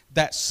again.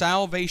 That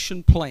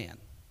salvation plan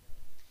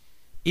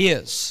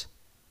is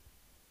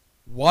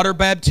water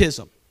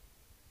baptism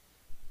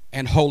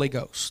and Holy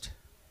Ghost.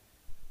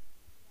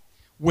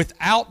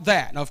 Without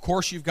that, now of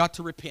course you've got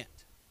to repent.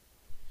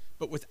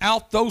 But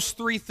without those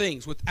three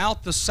things,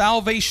 without the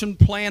salvation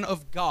plan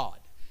of God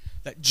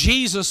that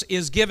Jesus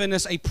is giving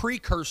us a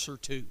precursor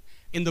to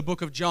in the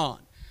book of John,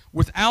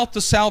 without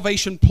the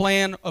salvation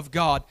plan of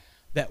God,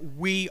 that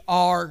we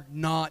are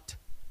not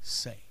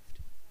saved.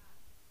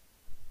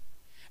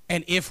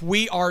 And if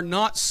we are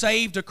not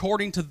saved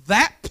according to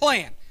that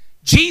plan,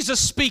 Jesus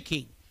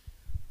speaking,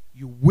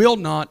 you will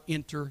not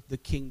enter the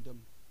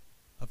kingdom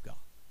of God.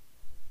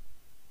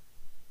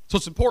 So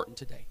it's important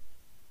today.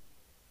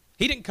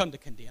 He didn't come to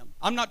condemn.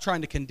 I'm not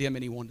trying to condemn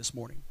anyone this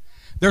morning.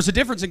 There's a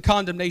difference in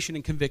condemnation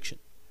and conviction.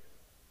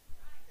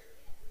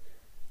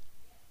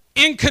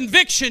 In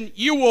conviction,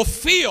 you will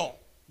feel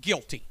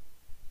guilty.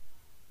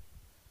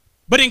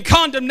 But in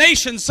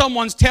condemnation,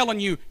 someone's telling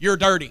you you're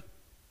dirty.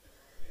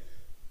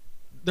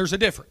 There's a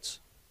difference.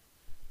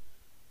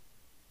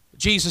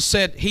 Jesus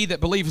said, he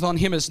that believeth on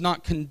Him is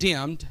not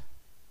condemned.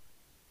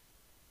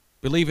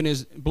 Believing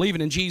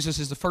in Jesus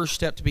is the first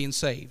step to being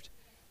saved.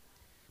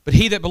 But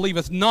he that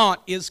believeth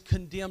not is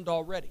condemned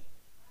already,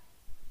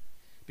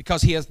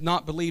 because he hath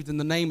not believed in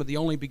the name of the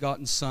only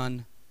begotten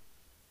Son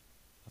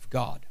of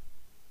God.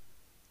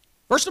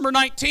 Verse number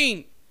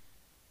 19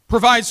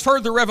 provides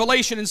further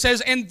revelation and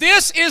says, and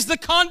this is the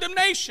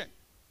condemnation,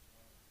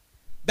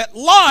 that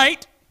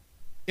light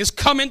is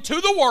come into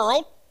the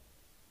world.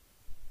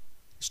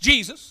 It's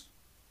Jesus,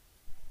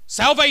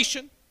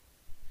 salvation,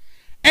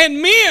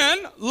 and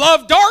men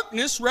love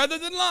darkness rather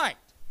than light.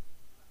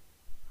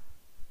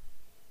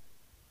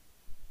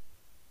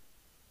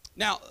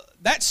 Now,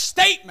 that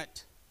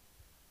statement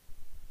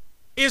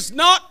is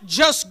not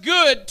just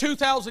good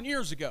 2,000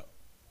 years ago.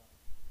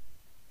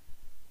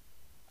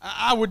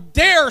 I would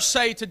dare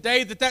say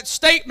today that that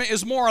statement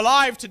is more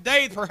alive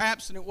today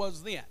perhaps than it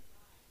was then.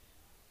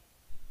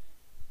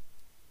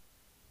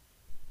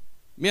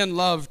 Men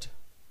loved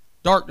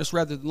darkness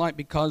rather than light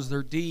because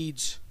their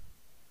deeds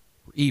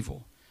were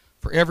evil.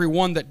 For every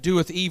one that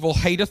doeth evil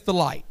hateth the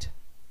light,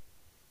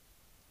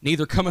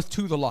 neither cometh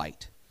to the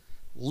light,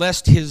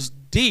 lest his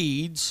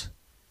deeds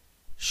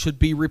should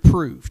be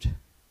reproved.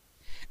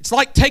 It's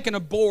like taking a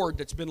board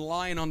that's been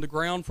lying on the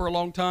ground for a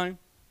long time,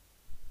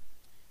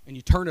 and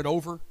you turn it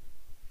over,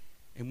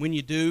 and when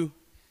you do,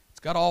 it's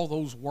got all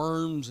those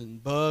worms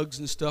and bugs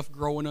and stuff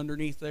growing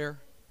underneath there.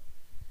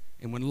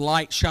 And when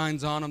light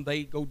shines on them,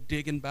 they go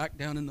digging back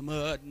down in the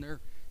mud, and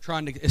they're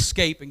trying to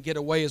escape and get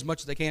away as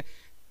much as they can.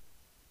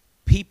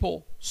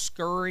 People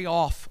scurry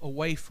off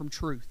away from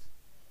truth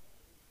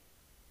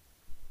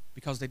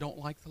because they don't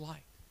like the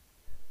light.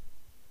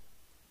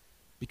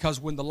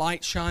 Because when the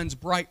light shines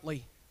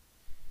brightly,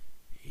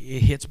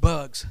 it hits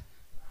bugs.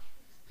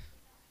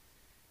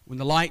 When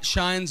the light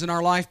shines in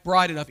our life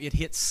bright enough, it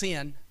hits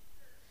sin.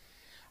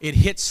 It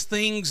hits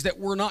things that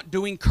we're not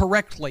doing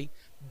correctly.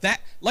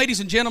 That, ladies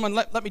and gentlemen,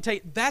 let me tell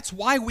you, that's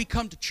why we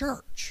come to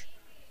church.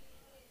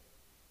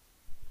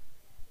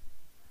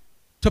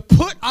 To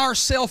put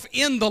ourselves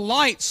in the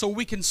light so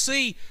we can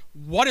see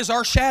what is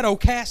our shadow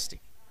casting.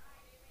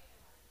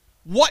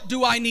 What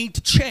do I need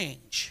to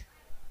change?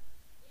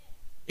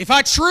 If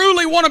I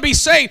truly want to be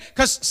saved,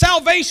 because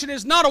salvation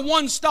is not a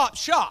one-stop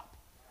shop.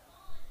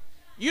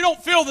 You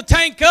don't fill the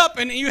tank up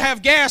and you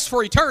have gas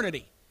for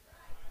eternity.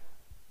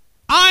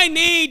 I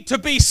need to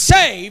be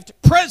saved,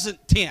 present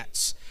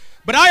tense.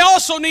 But I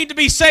also need to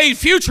be saved,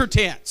 future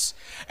tense.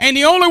 And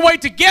the only way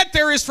to get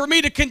there is for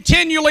me to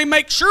continually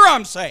make sure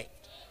I'm saved.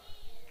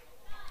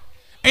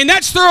 And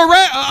that's through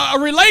a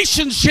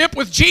relationship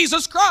with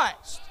Jesus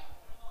Christ.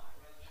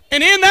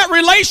 And in that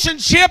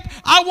relationship,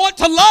 I want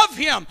to love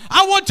Him.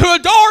 I want to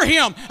adore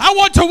Him. I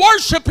want to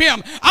worship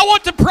Him. I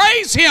want to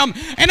praise Him.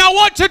 And I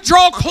want to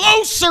draw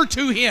closer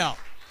to Him.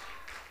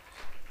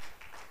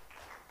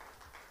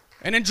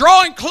 And in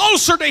drawing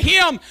closer to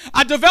Him,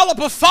 I develop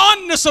a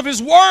fondness of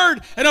His Word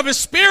and of His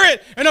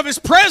Spirit and of His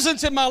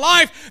presence in my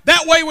life.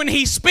 That way when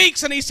He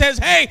speaks and He says,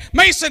 hey,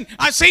 Mason,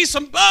 I see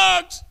some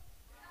bugs,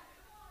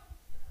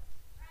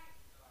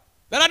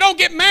 that I don't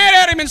get mad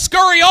at Him and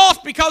scurry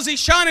off because He's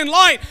shining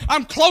light.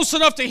 I'm close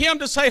enough to Him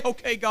to say,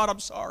 okay, God, I'm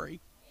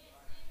sorry.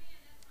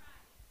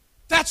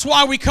 That's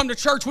why we come to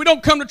church. We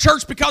don't come to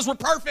church because we're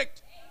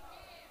perfect.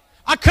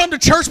 I come to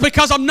church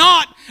because I'm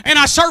not, and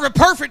I serve a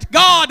perfect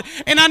God,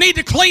 and I need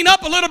to clean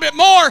up a little bit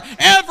more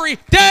every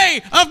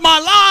day of my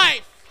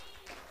life.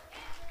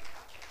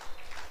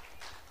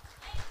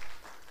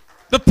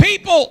 The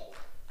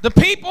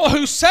people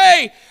who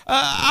say,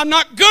 I'm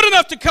not good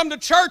enough to come to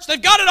church,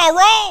 they've got it all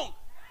wrong.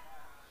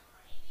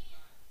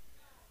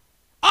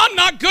 I'm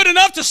not good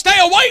enough to stay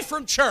away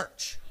from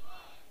church.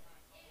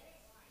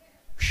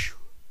 Whew.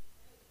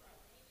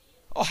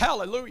 Oh,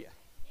 hallelujah.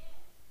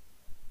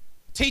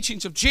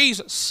 Teachings of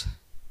Jesus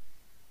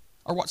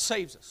are what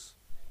saves us.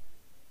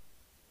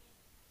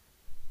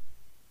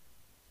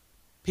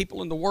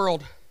 People in the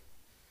world,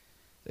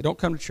 they don't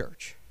come to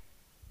church.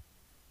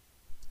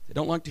 They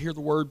don't like to hear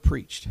the word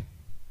preached.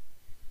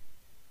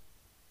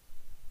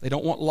 They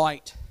don't want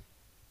light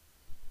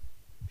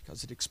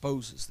because it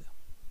exposes them.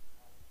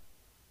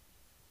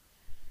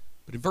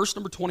 But in verse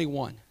number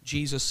 21,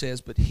 Jesus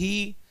says, but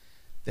he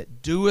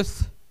that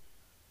doeth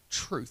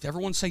truth,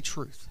 everyone say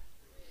truth.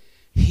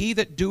 He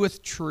that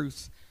doeth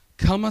truth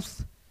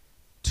cometh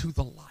to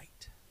the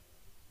light,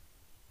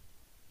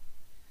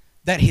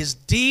 that his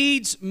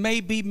deeds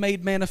may be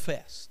made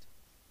manifest.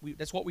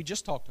 That's what we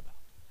just talked about.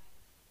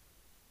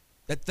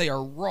 That they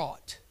are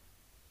wrought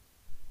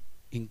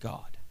in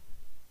God.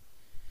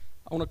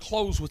 I want to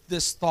close with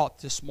this thought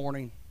this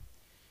morning.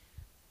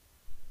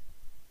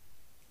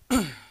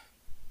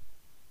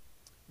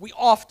 We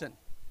often,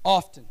 I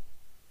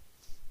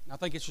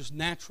think it's just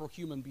natural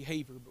human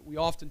behavior, but we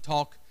often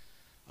talk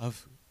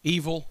of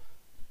evil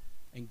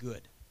and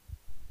good.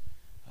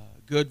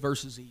 Good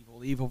versus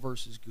evil, evil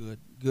versus good.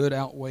 Good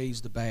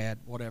outweighs the bad,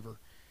 whatever.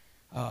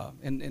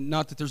 And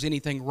not that there's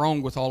anything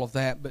wrong with all of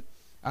that, but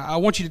I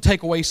want you to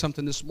take away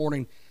something this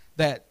morning,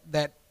 that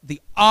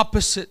the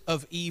opposite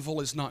of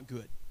evil is not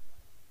good.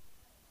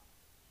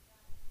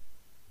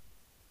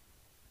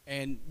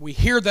 And we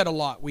hear that a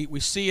lot. We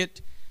see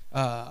it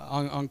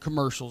on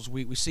commercials.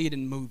 We see it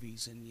in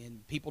movies,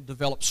 and people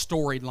develop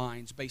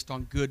storylines based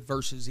on good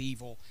versus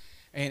evil.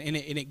 And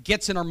it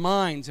gets in our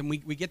minds, and we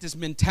get this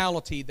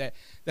mentality that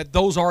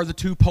those are the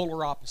two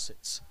polar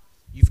opposites.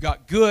 You've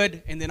got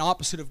good, and then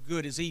opposite of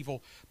good is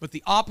evil. But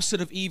the opposite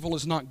of evil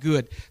is not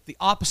good. The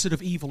opposite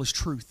of evil is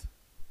truth.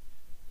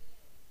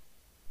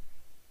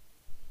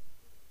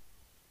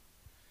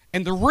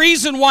 And the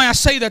reason why I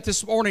say that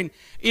this morning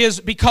is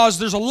because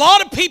there's a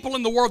lot of people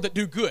in the world that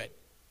do good,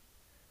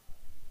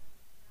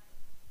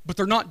 but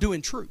they're not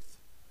doing truth.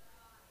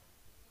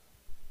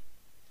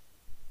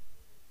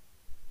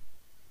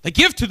 They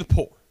give to the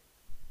poor.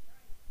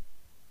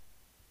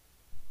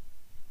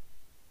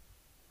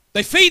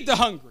 They feed the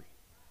hungry.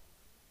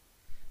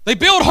 They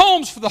build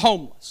homes for the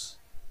homeless.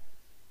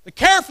 They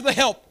care for the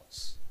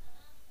helpless.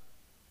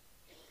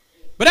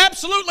 But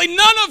absolutely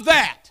none of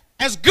that,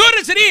 as good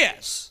as it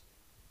is,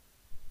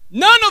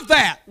 none of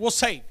that will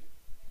save you.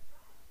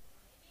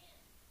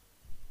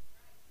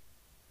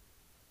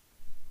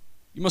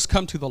 You must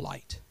come to the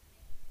light.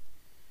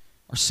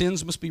 Our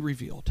sins must be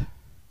revealed.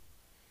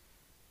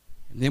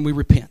 And then we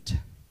repent.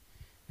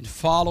 And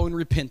following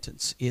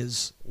repentance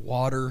is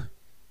water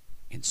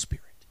and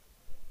spirit.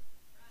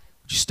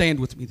 Would you stand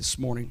with me this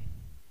morning?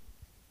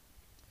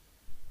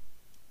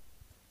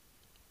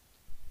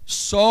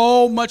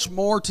 So much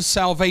more to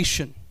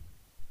salvation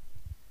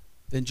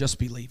than just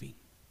believing.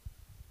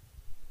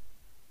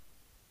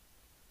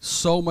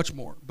 So much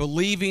more.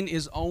 Believing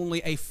is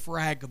only a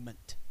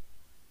fragment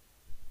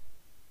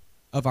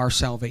of our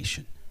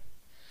salvation.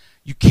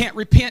 You can't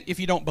repent if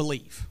you don't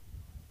believe.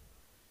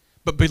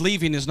 But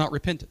believing is not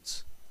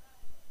repentance.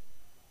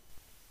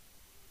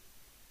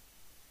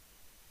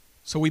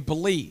 So we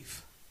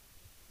believe.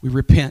 We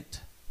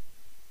repent.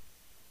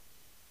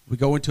 We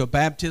go into a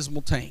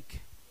baptismal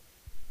tank.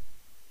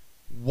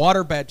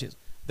 Water baptism.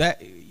 That,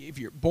 if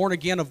you're born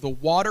again of the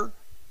water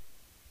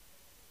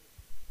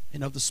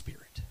and of the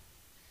Spirit.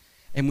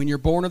 And when you're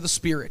born of the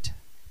Spirit,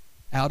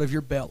 out of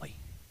your belly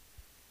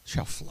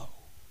shall flow.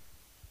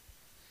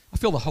 I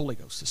feel the Holy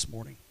Ghost this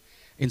morning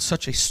in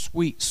such a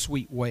sweet,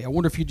 sweet way. I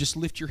wonder if you just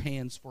lift your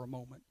hands for a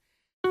moment.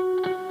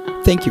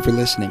 Thank you for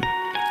listening.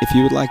 If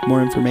you would like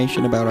more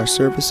information about our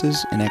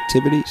services and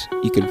activities,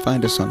 you can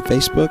find us on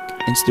Facebook,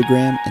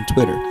 Instagram, and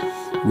Twitter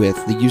with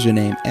the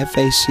username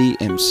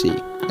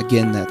FACMC.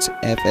 Again, that's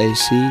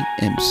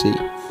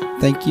FACMC.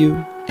 Thank you,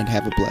 and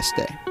have a blessed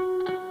day.